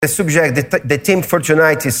The subject, the theme for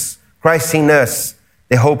tonight is Christ in us,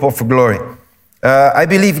 the hope of glory. I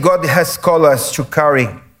believe God has called us to carry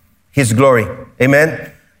His glory.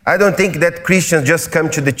 Amen. I don't think that Christians just come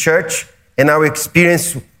to the church and our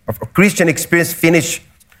Christian experience finish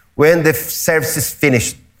when the service is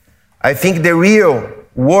finished. I think the real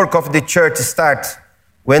work of the church starts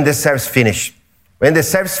when the service finish. When the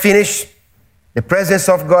service finish, the presence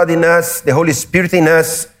of God in us, the Holy Spirit in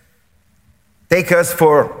us, take us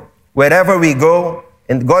for wherever we go,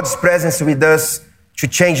 and God's presence with us to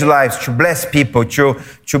change lives, to bless people,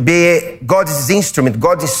 to be God's instrument,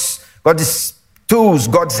 God's tools,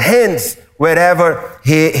 God's hands, wherever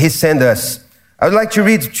He sends us. I would like to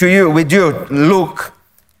read with you, Luke,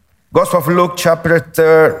 Gospel of Luke,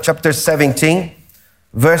 chapter 17,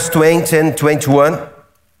 verse 20 and 21.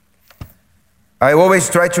 I always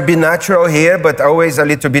try to be natural here, but always a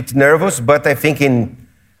little bit nervous, but I think in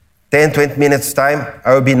 10, 20 minutes time,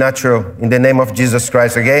 I will be natural in the name of Jesus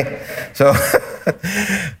Christ, okay? So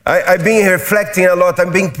I've been reflecting a lot.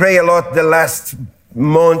 I've been praying a lot the last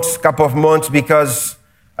couple of months, because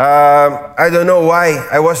I don't know why.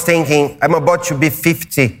 I was thinking I'm about to be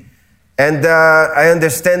 50. And I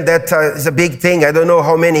understand that it's a big thing. I don't know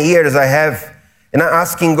how many years I have. And I'm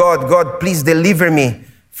asking God, please deliver me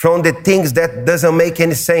from the things that doesn't make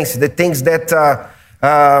any sense, the things that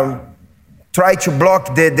try to block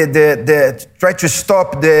try to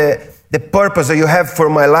stop the purpose that you have for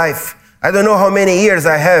my life. I don't know how many years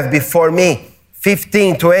I have before me,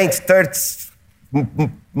 15, 20, 30,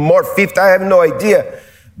 more 50, I have no idea.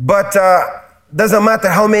 But doesn't matter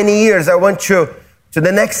how many years I want to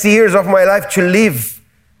the next years of my life to live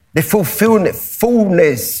the fulfillment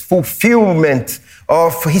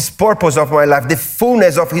of His purpose of my life, the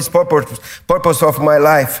fullness of His purpose of my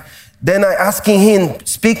life. Then I asking Him,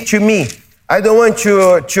 speak to me. I don't want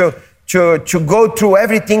to go through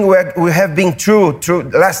everything we have been through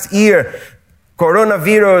last year.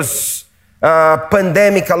 Coronavirus,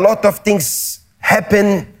 pandemic, a lot of things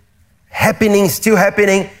still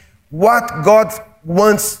happening. What God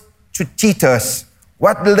wants to teach us,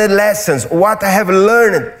 what the lessons, what I have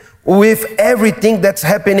learned with everything that's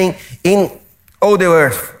happening in all the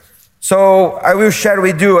earth. So I will share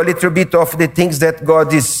with you a little bit of the things that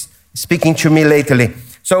God is speaking to me lately.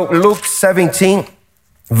 So Luke 17,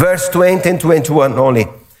 verse 20 and 21 only.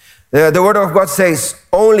 The word of God says,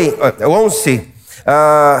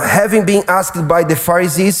 having been asked by the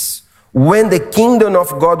Pharisees when the kingdom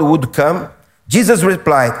of God would come, Jesus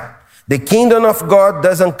replied, the kingdom of God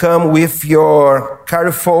doesn't come with your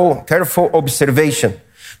careful observation,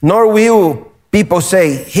 nor will people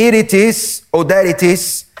say, here it is, or there it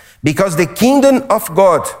is, because the kingdom of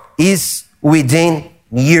God is within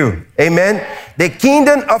you. Amen. The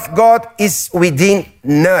kingdom of God is within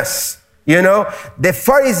us. You know, the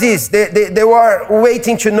Pharisees, they were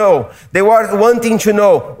waiting to know. They were wanting to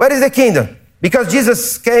know, where is the kingdom? Because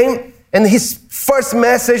Jesus came and His first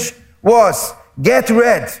message was, get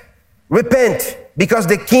ready, repent, because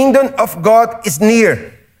the kingdom of God is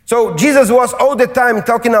near. So Jesus was all the time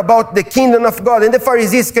talking about the kingdom of God. And the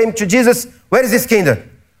Pharisees came to Jesus, where is this kingdom?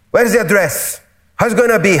 Where is the address? How's it going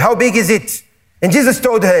to be? How big is it? And Jesus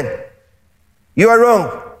told him, you are wrong.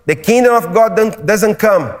 The kingdom of God doesn't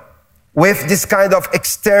come with this kind of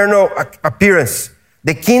external appearance.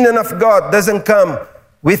 The kingdom of God doesn't come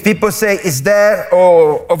with people say, is there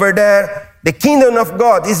or over there. The kingdom of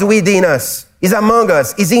God is within us, is among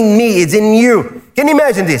us, is in me, is in you. Can you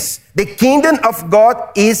imagine this? The kingdom of God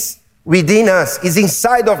is within us, is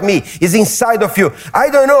inside of me, is inside of you. I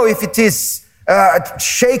don't know if it is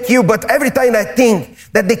shake you, but every time I think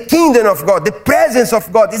that the kingdom of God, the presence of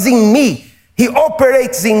God is in me, He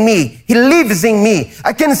operates in me, He lives in me.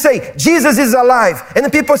 I can say, Jesus is alive. And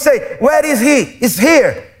people say, where is He? He's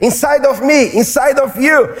here, inside of me, inside of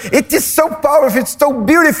you. It is so powerful, it's so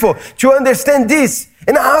beautiful to understand this.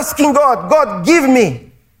 And asking God, give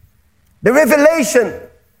me the revelation.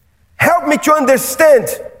 Help me to understand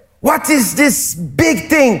what is this big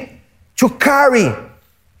thing to carry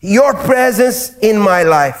your presence in my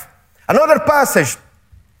life. Another passage,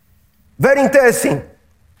 very interesting,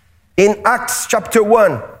 in Acts chapter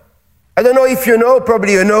 1. I don't know if you know,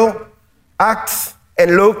 probably you know, Acts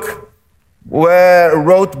and Luke were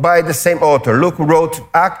wrote by the same author. Luke wrote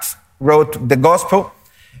Acts, wrote the Gospel.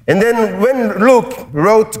 And then when Luke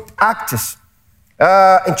wrote Acts,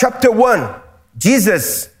 in chapter 1,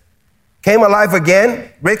 Jesus came alive again,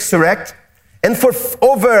 resurrected, and for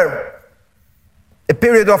over a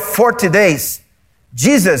period of 40 days,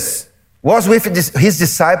 Jesus was with His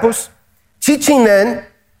disciples, teaching them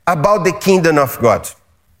about the kingdom of God.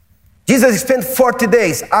 Jesus spent 40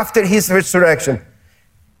 days after His resurrection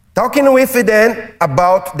talking with them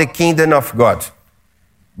about the kingdom of God.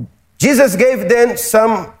 Jesus gave them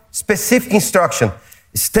some specific instruction.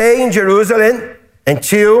 Stay in Jerusalem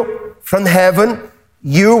until from heaven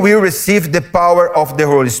you will receive the power of the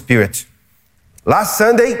Holy Spirit. Last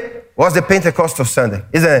Sunday was the Pentecostal Sunday,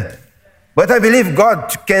 isn't it? But I believe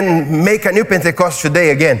God can make a new Pentecost today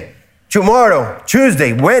again. Tomorrow,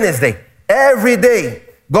 Tuesday, Wednesday, every day,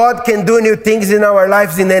 God can do new things in our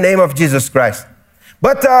lives in the name of Jesus Christ.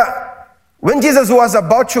 But when Jesus was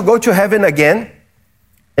about to go to heaven again,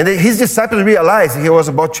 and his disciples realized he was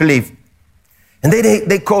about to leave, and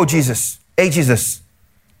they called Jesus. Hey, Jesus,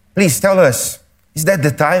 please tell us, is that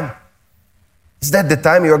the time? Is that the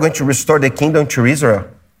time you are going to restore the kingdom to Israel?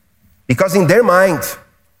 Because in their mind,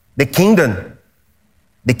 the kingdom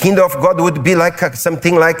of God would be like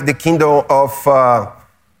something like the kingdom of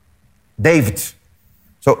David.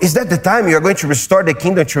 So is that the time you are going to restore the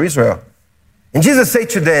kingdom to Israel? And Jesus said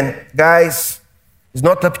to them, guys, it's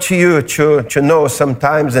not up to you to know some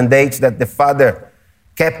times and dates that the Father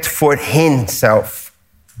kept for himself.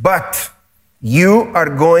 But you are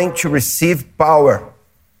going to receive power.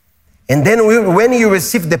 And then when you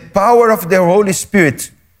receive the power of the Holy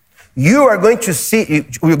Spirit, you're going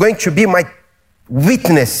to be my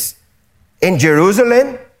witness in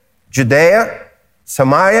Jerusalem, Judea,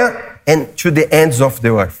 Samaria, and to the ends of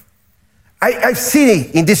the earth. I see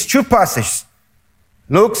in these two passages,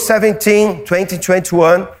 Luke 17, 20,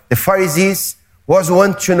 21, the Pharisees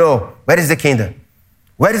want to know, where is the kingdom?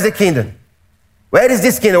 Where is the kingdom? Where is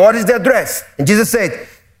this kingdom? What is the address? And Jesus said,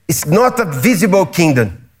 it's not a visible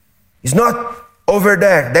kingdom. It's not over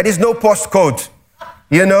there. There is no postcode.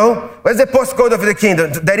 You know? Where's the postcode of the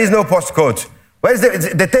kingdom? There is no postcode. Where's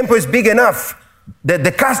the temple is big enough?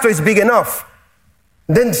 The castle is big enough.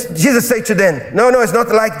 Then Jesus said to them, no, it's not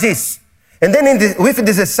like this. And then with the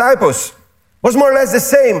disciples, was more or less the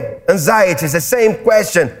same anxieties, the same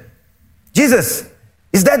question. Jesus,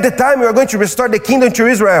 is that the time we are going to restore the kingdom to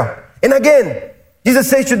Israel? And again, Jesus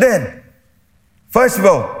said to them, first of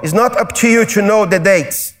all, it's not up to you to know the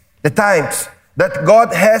dates, the times that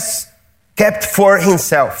God has kept for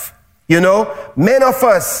himself. You know, many of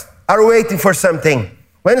us are waiting for something.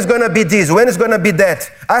 When is going to be this? When is going to be that?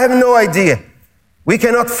 I have no idea. We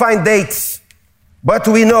cannot find dates, but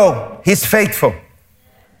we know he's faithful.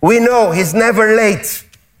 We know he's never late.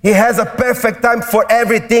 He has a perfect time for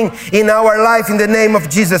everything in our life in the name of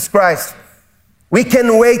Jesus Christ. We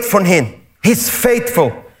can wait for him. He's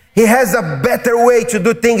faithful. He has a better way to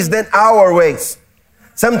do things than our ways.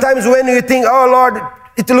 Sometimes when you think, oh Lord,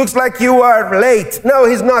 it looks like you are late. No,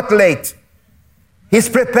 he's not late. He's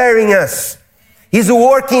preparing us. He's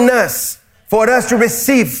working us for us to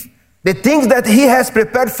receive the things that he has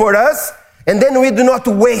prepared for us, and then we do not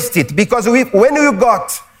waste it. Because when you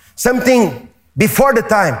got something before the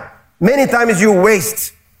time, many times you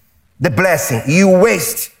waste the blessing. You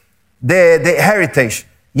waste the heritage.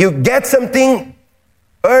 You get something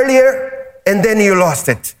earlier and then you lost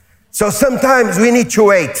it. So sometimes we need to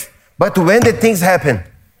wait. But when the things happen,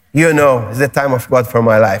 you know, it's the time of God for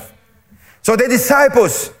my life. So the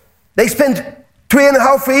disciples, they spent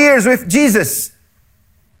 3.5 years with Jesus.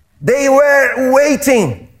 They were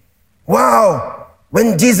waiting. Wow,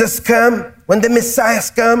 when Jesus comes, when the Messiah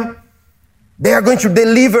comes, they are going to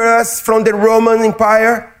deliver us from the Roman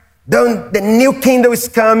Empire. Then the new kingdom is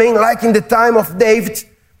coming, like in the time of David.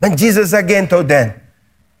 But Jesus again told them,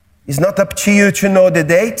 it's not up to you to know the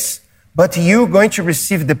dates, but you're going to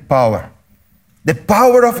receive the power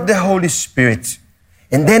of the Holy Spirit.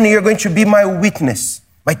 And then you're going to be my witness,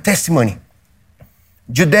 my testimony.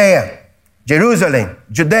 Judea, Jerusalem,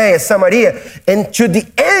 Judea, Samaria, and to the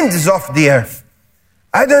ends of the earth.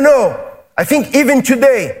 I don't know. I think even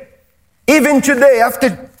today,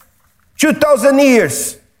 after 2,000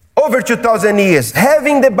 years, over 2,000 years,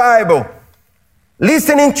 having the Bible,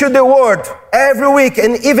 listening to the word every week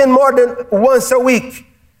and even more than once a week,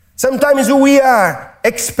 sometimes we are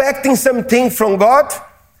expecting something from God,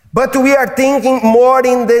 but we are thinking more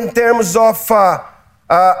in terms of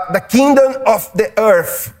the kingdom of the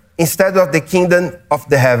earth instead of the kingdom of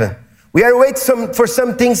the heaven. We are waiting for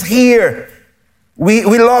some things here. We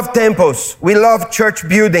love temples. We love church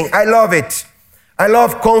building. I love it. I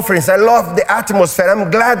love conference. I love the atmosphere.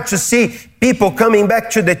 I'm glad to see people coming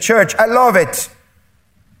back to the church. I love it.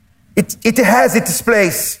 It has its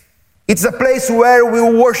place. It's a place where we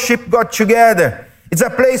worship God together. It's a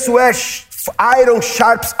place where iron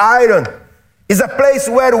sharps iron. It's a place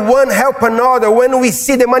where one helps another. When we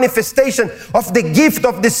see the manifestation of the gift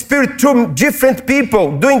of the Spirit through different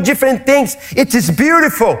people doing different things, it is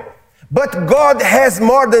beautiful. But God has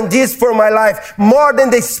more than this for my life, more than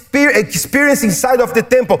the experience inside of the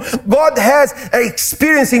temple. God has an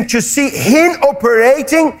experience to see Him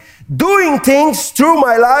operating, doing things through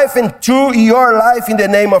my life and through your life in the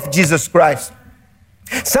name of Jesus Christ.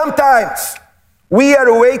 Sometimes we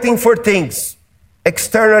are waiting for things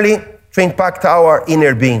externally to impact our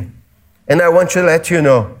inner being. And I want to let you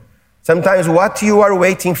know, sometimes what you are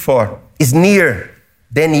waiting for is nearer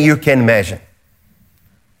than you can imagine.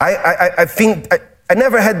 I think I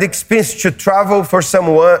never had the experience to travel for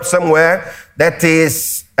somewhere that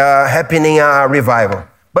is happening a revival.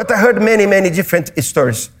 But I heard many different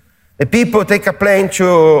stories. The people take a plane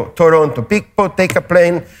to Toronto. People take a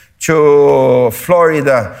plane to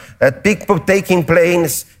Florida. People taking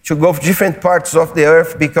planes to go to different parts of the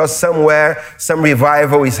earth because somewhere some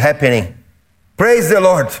revival is happening. Praise the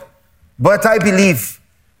Lord. But I believe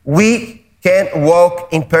we can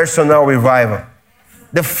walk in personal revival.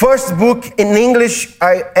 The first book in English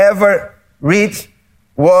I ever read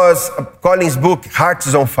was Collins' book,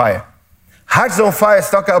 Hearts on Fire. Hearts on Fire is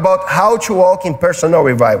talking about how to walk in personal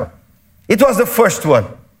revival. It was the first one.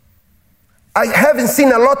 I haven't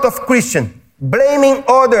seen a lot of Christians blaming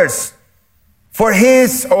others for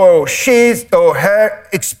his or she's or her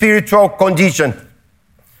spiritual condition.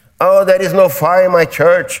 Oh, there is no fire in my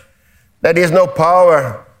church. There is no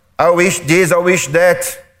power. I wish this, I wish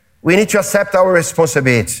that. We need to accept our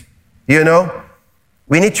responsibility, you know?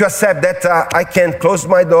 We need to accept that I can close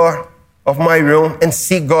my door of my room and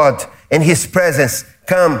see God and His presence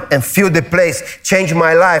come and fill the place, change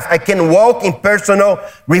my life. I can walk in personal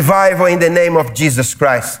revival in the name of Jesus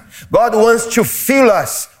Christ. God wants to fill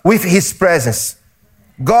us with His presence.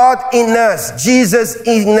 God in us, Jesus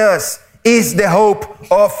in us, is the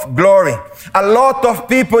hope of glory. A lot of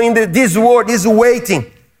people in this world is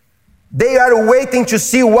waiting. They are waiting to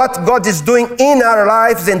see what God is doing in our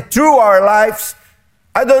lives and through our lives.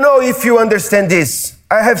 I don't know if you understand this.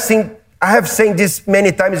 I have said this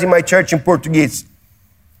many times in my church in Portuguese.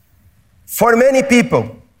 For many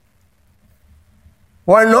people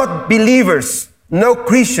who are not believers, no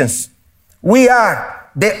Christians, we are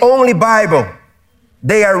the only Bible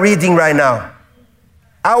they are reading right now.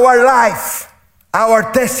 Our life,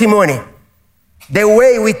 our testimony, the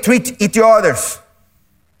way we treat each other.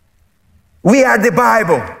 We are the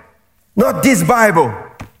Bible, not this Bible.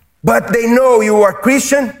 But they know you are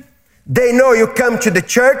Christian. They know you come to the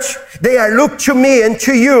church. They are look to me and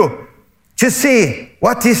to you to see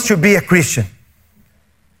what is to be a Christian.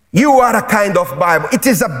 You are a kind of Bible. It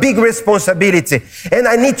is a big responsibility. And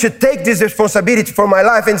I need to take this responsibility for my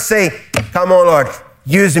life and say, come on, Lord,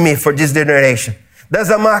 use me for this generation.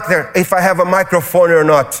 Doesn't matter if I have a microphone or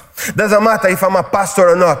not. Doesn't matter if I'm a pastor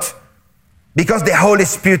or not. Because the Holy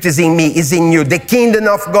Spirit is in me, is in you. The kingdom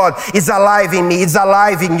of God is alive in me, is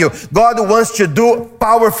alive in you. God wants to do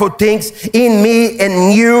powerful things in me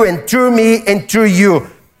and you and through me and through you.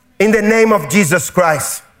 In the name of Jesus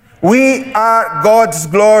Christ. We are God's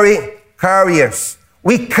glory carriers.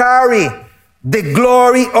 We carry the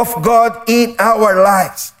glory of God in our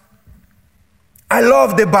lives. I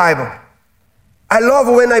love the Bible. I love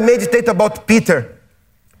when I meditate about Peter.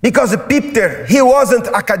 Because Peter, he wasn't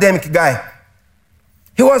an academic guy.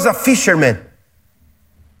 He was a fisherman.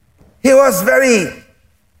 He was very,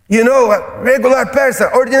 a regular person,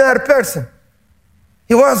 ordinary person.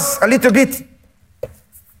 He was a little bit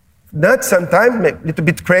nuts sometimes, a little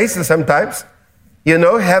bit crazy sometimes.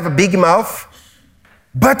 Have a big mouth.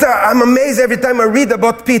 But I'm amazed every time I read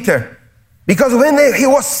about Peter. Because when he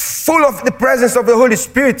was full of the presence of the Holy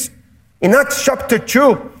Spirit, in Acts chapter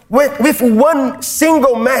 2, with one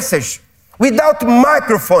single message, without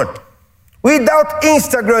microphone, without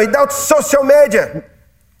Instagram, without social media,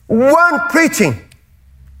 one preaching.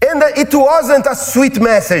 And it wasn't a sweet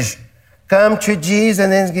message. Come to Jesus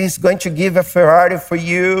and He's going to give a Ferrari for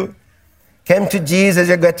you. Come to Jesus,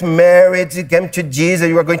 you get married. Come to Jesus,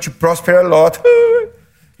 you are going to prosper a lot.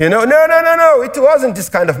 No. It wasn't this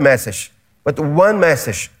kind of message. But one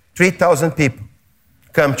message, 3,000 people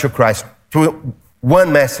come to Christ through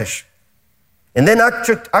one message. And then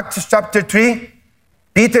Acts chapter 3,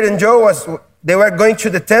 Peter and John they were going to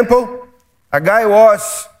the temple. A guy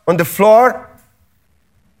was on the floor.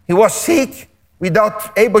 He was sick,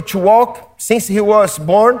 without able to walk since he was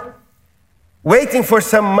born, waiting for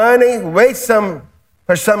some money,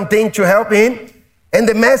 for something to help him. And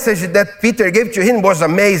the message that Peter gave to him was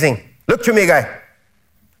amazing. Look to me, guy.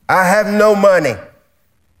 I have no money,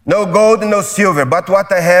 no gold, no silver, but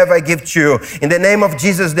what I have, I give to you. In the name of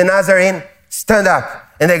Jesus the Nazarene, stand up.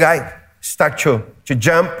 And the guy started to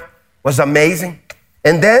jump. Was amazing.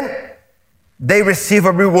 And then they receive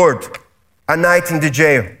a reward, a night in the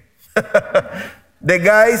jail. The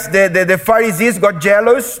guys, the Pharisees got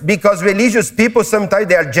jealous because religious people, sometimes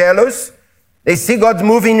they are jealous. They see God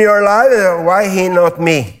moving in your life. Why he, not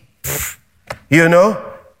me? You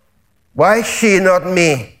know? Why she, not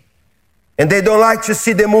me? And they don't like to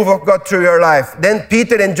see the move of God through your life. Then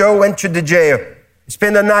Peter and Joe went to the jail.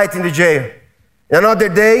 Spent the night in the jail. Another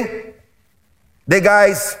day, the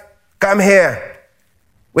guys come here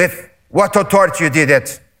with what authority you did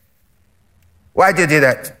it? Why did you do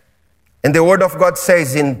that? And the word of God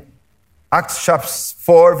says in Acts chapter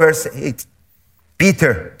 4, verse 8,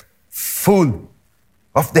 Peter, full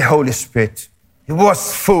of the Holy Spirit. He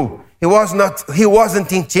was full. He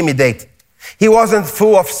wasn't intimidated. He wasn't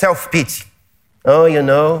full of self-pity. Oh, you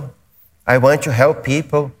know, I want to help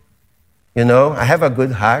people. You know, I have a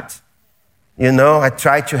good heart. You know, I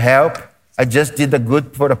try to help. I just did a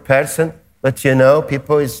good for a person. But you know,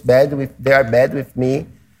 people they are bad with me.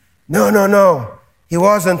 No. He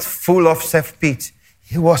wasn't full of self-pity.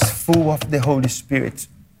 He was full of the Holy Spirit.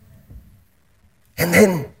 And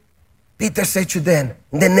then Peter said to them,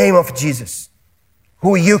 in the name of Jesus,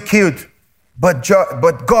 who you killed, but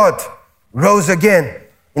God rose again.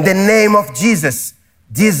 In the name of Jesus,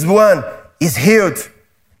 this one is healed.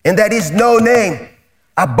 And there is no name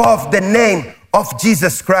above the name of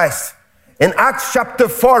Jesus Christ. In Acts chapter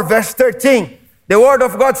 4, verse 13, the word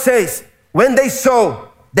of God says, when they saw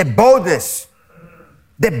the boldness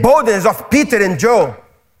of Peter and Joe,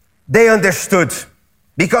 they understood.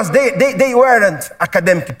 Because they weren't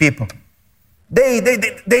academic people.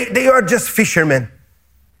 They are just fishermen.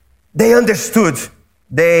 They understood.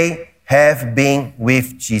 They have been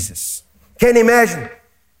with Jesus. Can you imagine?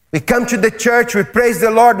 We come to the church, we praise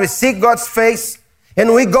the Lord, we seek God's face,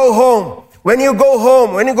 and we go home. When you go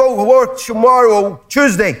home, when you go work tomorrow or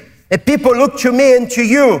Tuesday, and people look to me and to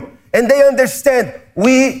you, and they understand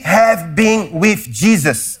we have been with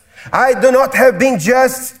Jesus. I do not have been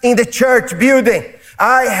just in the church building.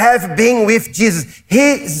 I have been with Jesus.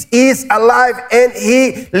 He is alive and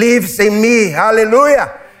He lives in me.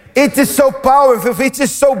 Hallelujah. It is so powerful. It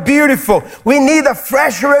is so beautiful. We need a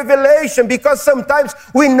fresh revelation because sometimes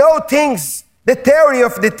we know things, the theory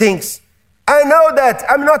of the things. I know that.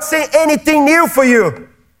 I'm not saying anything new for you.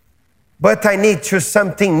 But I need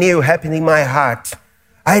something new happen in my heart.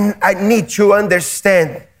 I need to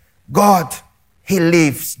understand God, He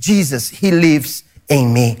lives. Jesus, He lives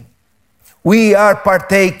in me. We are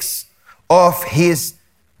partakers of His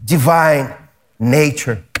divine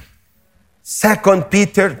nature. 2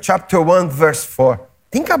 Peter chapter 1, verse 4.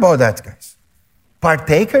 Think about that, guys.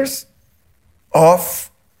 Partakers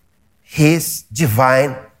of His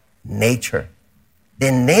divine nature.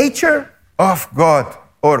 The nature of God,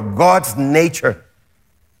 or God's nature.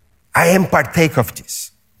 I am partaker of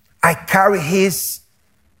this. I carry His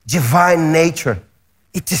divine nature.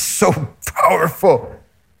 It is so powerful.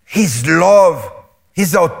 His love,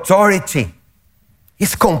 His authority,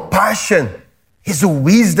 His compassion, His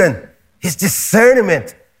wisdom, His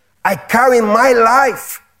discernment. I carry in my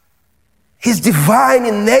life His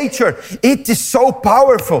divine nature. It is so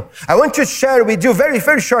powerful. I want to share with you very,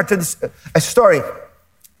 very short a story.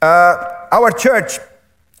 Our church,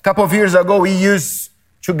 a couple of years ago, we used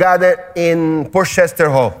to gather in Porchester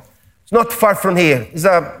Hall. It's not far from here. It's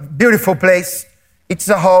a beautiful place. It's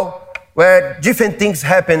a hall where different things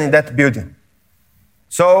happen in that building.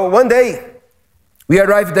 So one day, we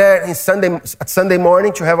arrived there at Sunday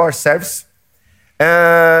morning to have our service.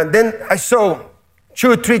 Then I saw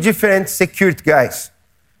 2 or 3 different security guys.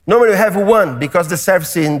 Normally we have one because the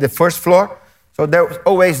service is in the first floor. So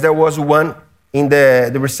there was one in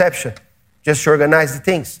the reception just to organize the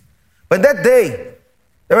things. But that day,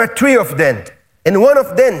 there were 3 of them. And one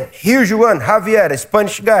of them, huge one, Javier, a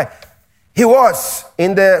Spanish guy, he was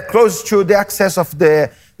close to the access of the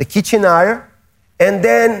kitchen area. And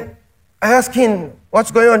then I asked him, what's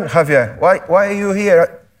going on, Javier? Why are you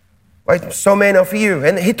here? Why so many of you?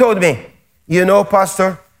 And he told me, you know,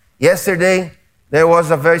 Pastor, yesterday there was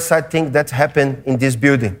a very sad thing that happened in this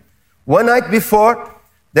building. One night before,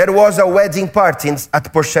 there was a wedding party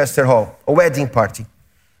at Porchester Hall, a wedding party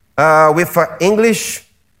with an English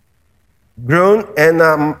groom and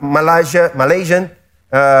a Malaysian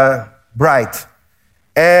bride.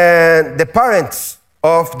 And the parents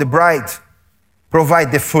of the bride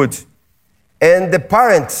provide the food. And the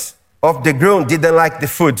parents of the groom didn't like the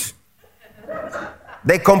food.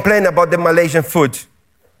 They complained about the Malaysian food.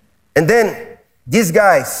 And then these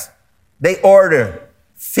guys, they order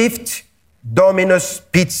 50 Domino's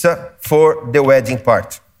pizza for the wedding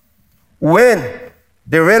party. When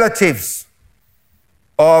the relatives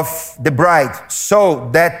of the bride saw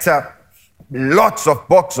that lots of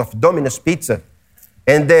boxes of Domino's pizza,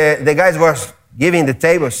 and the guys was giving the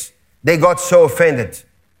tables, they got so offended.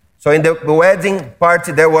 So in the wedding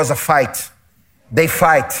party, there was a fight. They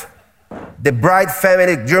fight. The bride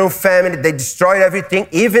family, groom family, they destroyed everything,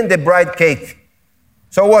 even the bride cake.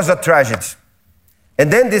 So it was a tragedy.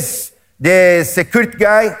 And then the security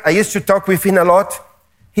guy, I used to talk with him a lot.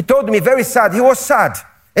 He told me, very sad, he was sad.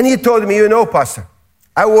 And he told me, Pastor,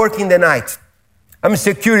 I work in the night. I'm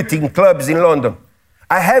security in clubs in London.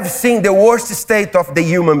 I have seen the worst state of the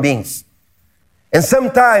human beings. And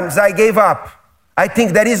sometimes I gave up. I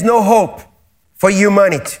think there is no hope for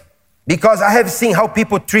humanity because I have seen how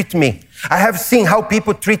people treat me. I have seen how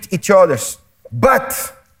people treat each other.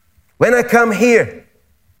 But when I come here,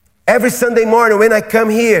 every Sunday morning when I come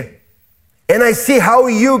here and I see how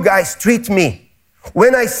you guys treat me,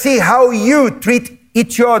 when I see how you treat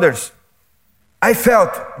each other, I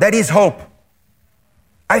felt there is hope.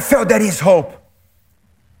 I felt there is hope.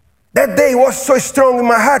 That day was so strong in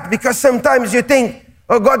my heart because sometimes you think,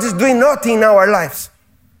 oh, God is doing nothing in our lives.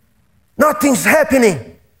 Nothing's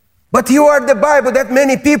happening. But you are the Bible that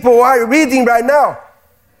many people are reading right now.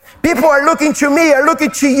 People are looking to me, are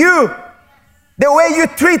looking to you. The way you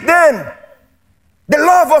treat them. The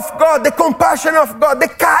love of God, the compassion of God, the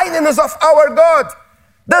kindness of our God.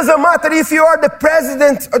 Doesn't matter if you are the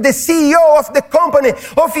president or the CEO of the company,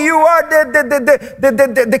 or if you are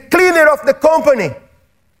the cleaner of the company.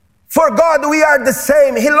 For God, we are the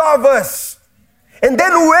same. He loves us. And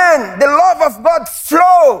then when the love of God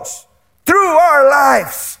flows through our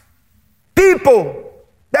lives, people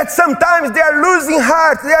that sometimes they are losing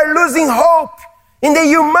heart, they are losing hope in the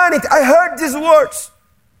humanity. I heard these words.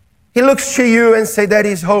 He looks to you and says, there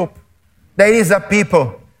is hope. There is a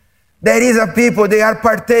people. There is a people. They are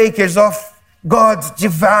partakers of God's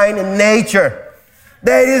divine nature.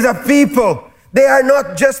 There is a people. They are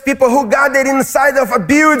not just people who gathered inside of a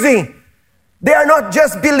building. They are not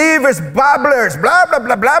just believers, babblers, blah, blah,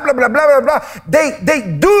 blah, blah, blah, blah, blah, blah.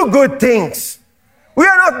 They do good things. We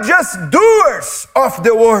are not just doers of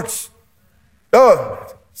the words.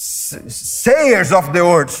 Oh, sayers of the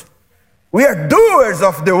words. We are doers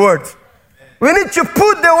of the word. We need to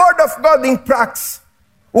put the word of God in practice.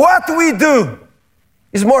 What we do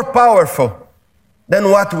is more powerful than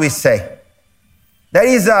what we say. There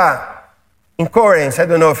is incoherence. I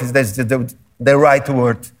don't know if it's the right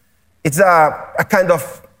word. It's a kind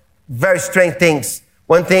of very strange things.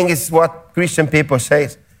 One thing is what Christian people say,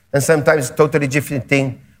 and sometimes totally different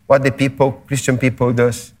thing what the Christian people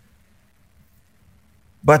does.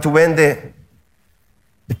 But when the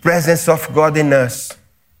presence of God in us,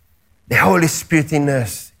 the Holy Spirit in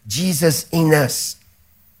us, Jesus in us,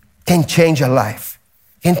 can change a life,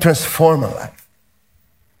 can transform a life.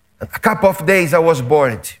 A couple of days I was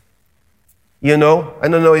bored. I don't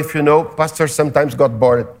know if you know, pastors sometimes got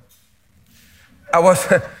bored. I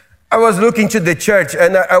was looking to the church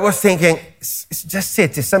and I was thinking, it's just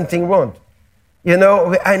it, is something wrong.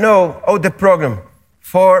 I know all the program,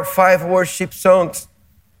 4, 5 worship songs,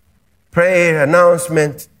 prayer,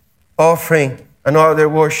 announcement, offering, another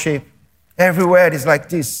worship. Everywhere is like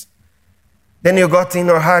this. Then you got in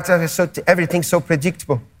your heart, everything's so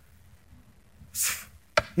predictable.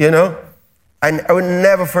 And I will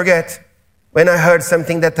never forget when I heard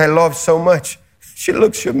something that I love so much. She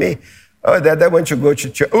looks at me. Oh, Dad, I want to go to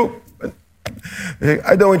church. Oh,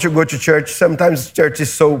 I don't want to go to church. Sometimes church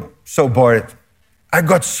is so boring. I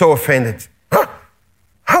got so offended. Huh?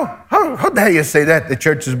 How dare you say that? The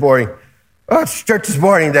church is boring. Oh, church is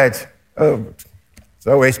boring, Dad. Oh,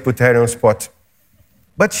 so I always put her on the spot.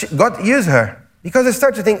 But God used her because I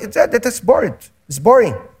started to think, that's boring. It's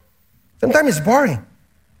boring. Sometimes it's boring.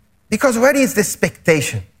 Because where is the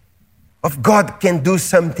expectation of God can do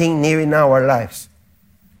something new in our lives?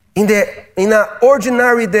 In an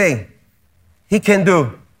ordinary day, He can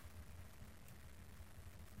do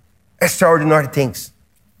extraordinary things.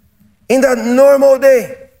 In the normal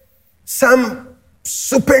day, some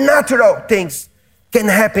supernatural things can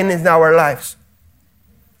happen in our lives.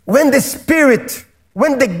 When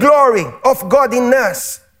the glory of God in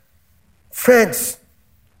us, friends,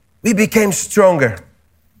 we became stronger.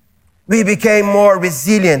 We became more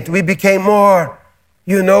resilient. We became more,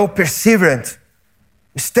 perseverant.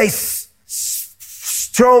 We stay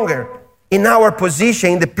stronger in our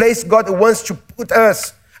position, in the place God wants to put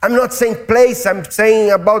us. I'm not saying place, I'm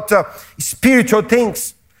saying about spiritual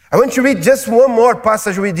things. I want to read just one more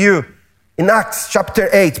passage with you in Acts chapter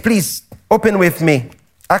 8. Please open with me.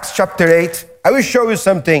 Acts chapter 8. I will show you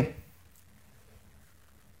something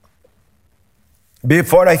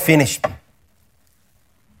before I finish.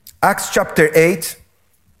 Acts chapter 8.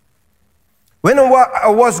 When I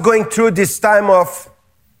was going through this time of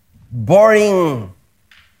boring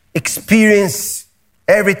experience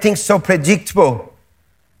everything so predictable.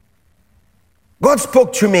 God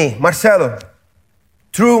spoke to me, Marcelo,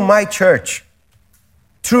 through my church,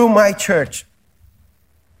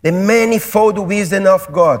 the manifold wisdom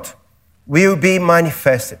of God will be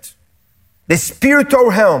manifested. The spiritual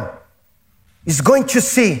realm is going to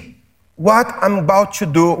see what I'm about to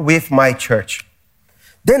do with my church.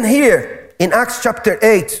 Then here in Acts chapter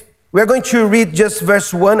 8, we're going to read just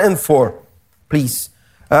verse 1 and 4, please.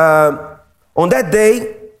 On that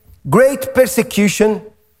day, great persecution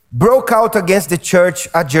broke out against the church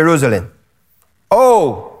at Jerusalem.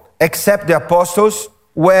 All except the apostles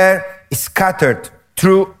were scattered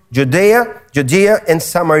through Judea and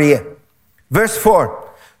Samaria. Verse 4,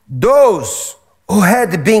 those who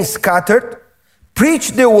had been scattered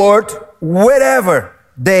preached the word wherever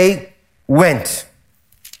they went.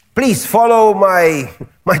 Please follow my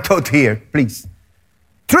thought here, please.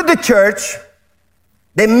 Through the church,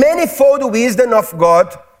 the manifold wisdom of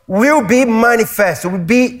God will be manifest, will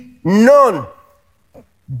be known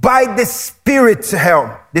by the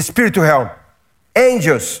spiritual realm.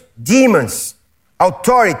 Angels, demons,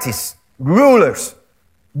 authorities, rulers.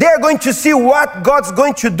 They're going to see what God's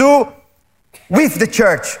going to do with the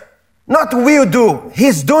church. Not will do,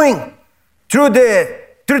 He's doing through the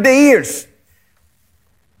years.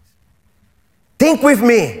 Think with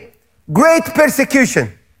me. Great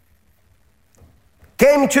persecution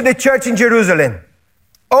came to the church in Jerusalem.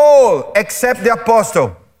 All except the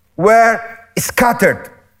apostle were scattered.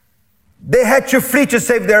 They had to flee to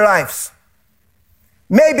save their lives.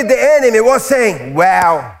 Maybe the enemy was saying,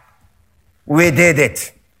 well, we did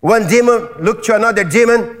it. One demon looked to another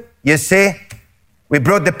demon. You see, we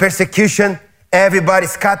brought the persecution. Everybody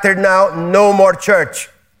scattered now. No more church.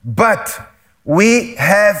 But we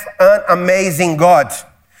have an amazing God.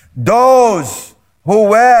 Those who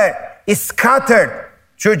were scattered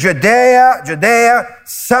to Judea,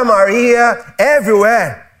 Samaria,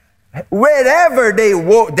 everywhere, wherever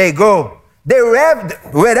they go,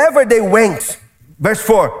 wherever they went. Verse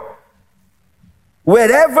 4,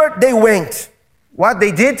 wherever they went, what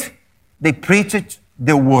they did? They preached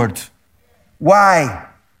the word. Why?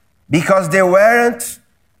 Because they weren't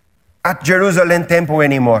at Jerusalem temple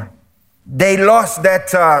anymore. They lost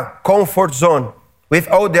that comfort zone with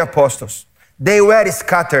all the apostles. They were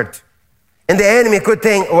scattered. And the enemy could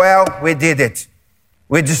think, well, we did it.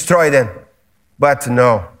 We destroyed them. But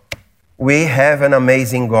no, we have an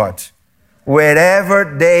amazing God.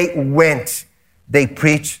 Wherever they went, they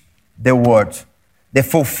preached the word. The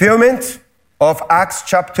fulfillment of Acts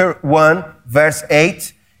chapter 1, verse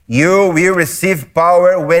 8, you will receive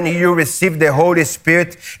power when you receive the Holy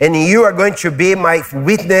Spirit, and you are going to be my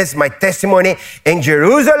witness, my testimony in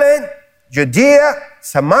Jerusalem, Judea,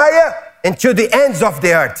 Samaria, and to the ends of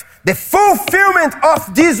the earth. The fulfillment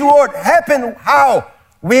of this word happened how?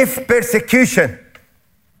 With persecution.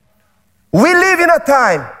 We live in a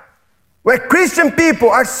time where Christian people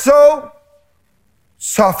are so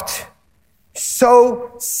soft,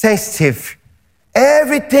 so sensitive.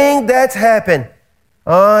 Everything that's happened,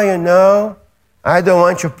 I don't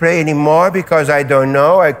want to pray anymore because I don't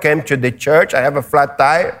know. I came to the church, I have a flat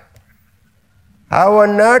tire. How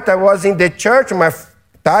on earth I was in the church, my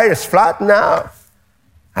tire is flat now.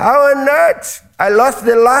 How on earth? I lost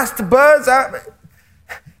the last bus.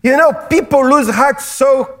 People lose heart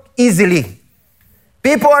so easily.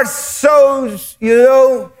 People are so,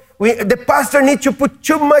 the pastor needs to put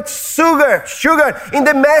too much sugar in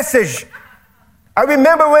the message. I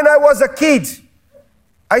remember when I was a kid,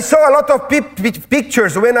 I saw a lot of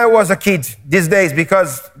pictures when I was a kid these days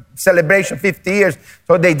because celebration 50 years.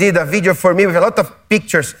 So they did a video for me with a lot of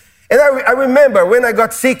pictures. And I remember when I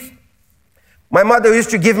got sick, my mother used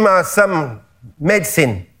to give me some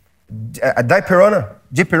medicine, a dipirona,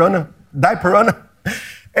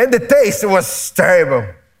 and the taste was terrible.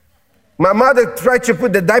 My mother tried to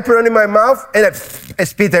put the dipirona in my mouth and I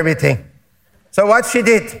spit everything. So what she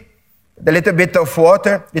did, a little bit of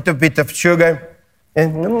water, little bit of sugar,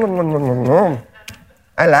 and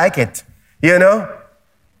I like it, And a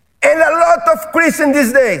lot of Christians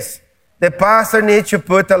these days, the pastor needs to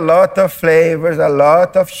put a lot of flavors, a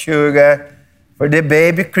lot of sugar for the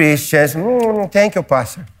baby Christians. Thank you,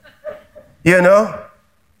 pastor.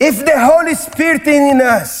 If the Holy Spirit is in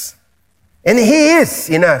us, and He is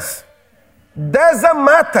in us, doesn't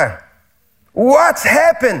matter what's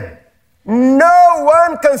happened. No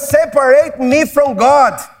one can separate me from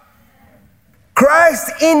God.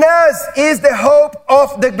 Christ in us is the hope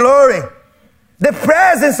of the glory. The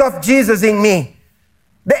presence of Jesus in me.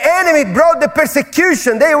 The enemy brought the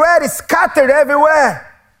persecution. They were scattered everywhere.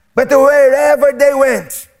 But wherever they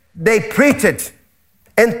went, they preached.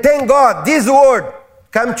 And thank God, this word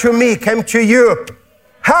come to me, come to you.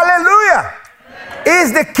 Hallelujah.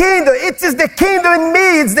 Is the kingdom. It is the kingdom in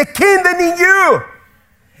me. It's the kingdom in you.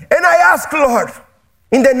 And I ask, Lord,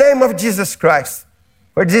 in the name of Jesus Christ,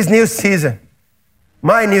 for this new season,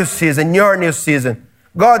 my new season, your new season.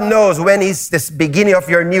 God knows when it's the beginning of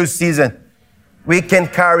your new season, we can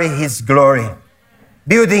carry His glory.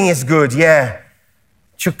 Building is good, yeah.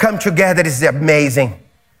 To come together is amazing.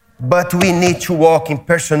 But we need to walk in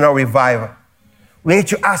personal revival. We need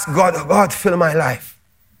to ask God, God, fill my life.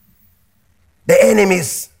 The enemy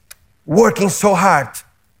is working so hard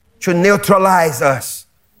to neutralize us,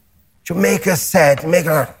 to make us sad, make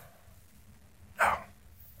us... No.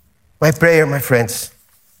 My prayer, my friends,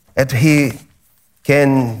 that He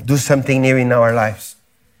can do something new in our lives.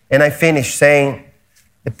 And I finish saying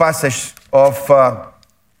the passage of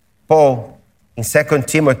Paul in 2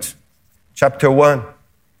 Timothy chapter 1,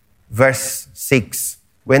 verse 6,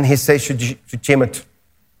 when he says to Timothy,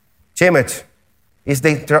 Timothy, is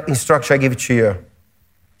the instruction I give to you.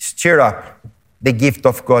 Stir up the gift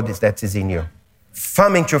of God that is in you.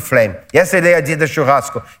 Fan into flame. Yesterday I did the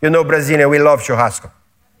churrasco. You know, Brazilian, we love churrasco.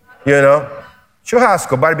 You know?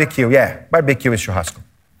 Churrasco, barbecue, yeah. Barbecue is churrasco.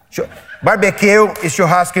 Barbecue is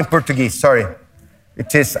churrasco in Portuguese, sorry.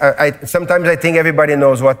 It is, sometimes I think everybody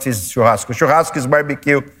knows what is churrasco. Churrasco is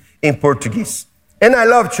barbecue in Portuguese. And I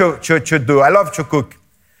love I love to cook.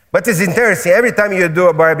 But it's interesting, every time you do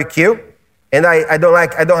a barbecue, and I don't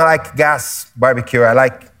like gas barbecue, I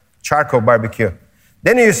like charcoal barbecue.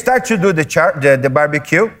 Then you start to do the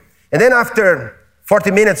barbecue, and then after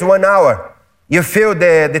 40 minutes, 1 hour, you feel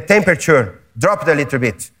the temperature dropped a little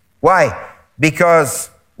bit. Why?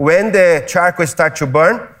 Because when the charcoal starts to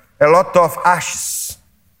burn, a lot of ashes.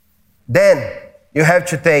 Then you have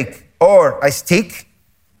to take or a stick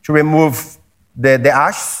to remove the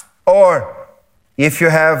ash, or if you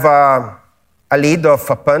have a lid of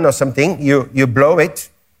a pan or something, you blow it,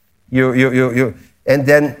 and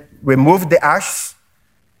then remove the ash,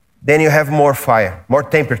 then you have more fire, more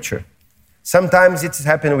temperature. Sometimes it's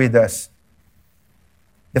happening with us.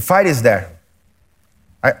 The fire is there.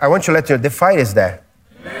 I want to let you know, the fire is there.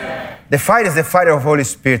 Amen. The fire is the fire of Holy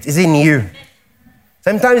Spirit. It's in you.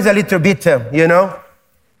 Sometimes a little bit, you know,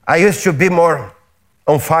 I used to be more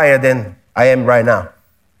on fire than I am right now.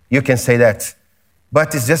 You can say that.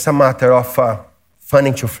 But it's just a matter of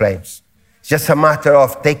fanning to flames. It's just a matter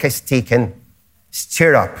of take a stick and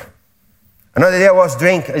stir up. Another day I was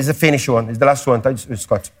drinking, it's the finish one, it's the last one,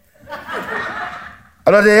 Scott.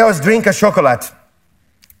 Another day I was drinking chocolate.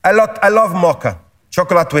 I love mocha,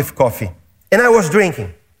 chocolate with coffee. And I was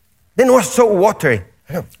drinking. Then it was so watery.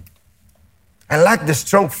 I like the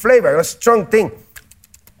strong flavor, a strong thing.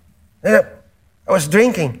 And I was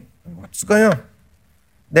drinking. What's going on?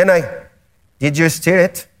 Then did you stir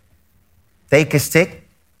it? Take a stick,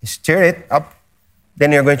 stir it up,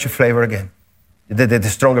 then you're going to flavor again, the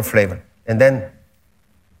stronger flavor. And then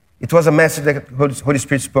it was a message that Holy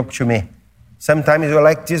Spirit spoke to me. Sometimes you're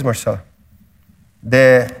like this, Marcelo.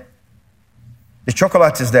 The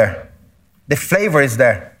chocolate is there. The flavor is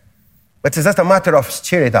there. But it's just a matter of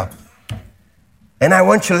stir it up. And I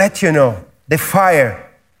want to let you know, the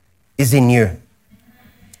fire is in you.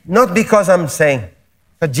 Not because I'm saying,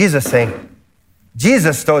 but Jesus saying.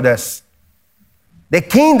 Jesus told us, the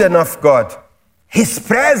kingdom of God, His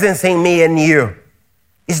presence in me and you,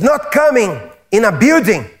 is not coming in a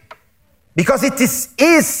building, because it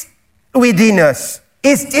is within us.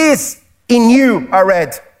 It is in you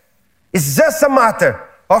already. It's just a matter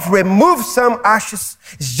of remove some ashes.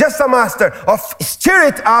 It's just a matter of stir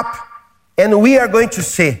it up, and we are going to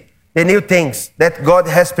see the new things that God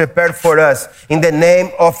has prepared for us in the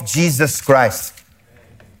name of Jesus Christ.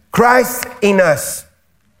 Christ in us,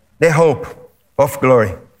 the hope of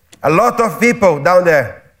glory. A lot of people down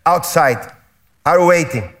there, outside, are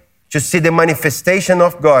waiting to see the manifestation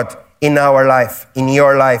of God in our life, in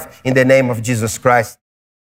your life, in the name of Jesus Christ.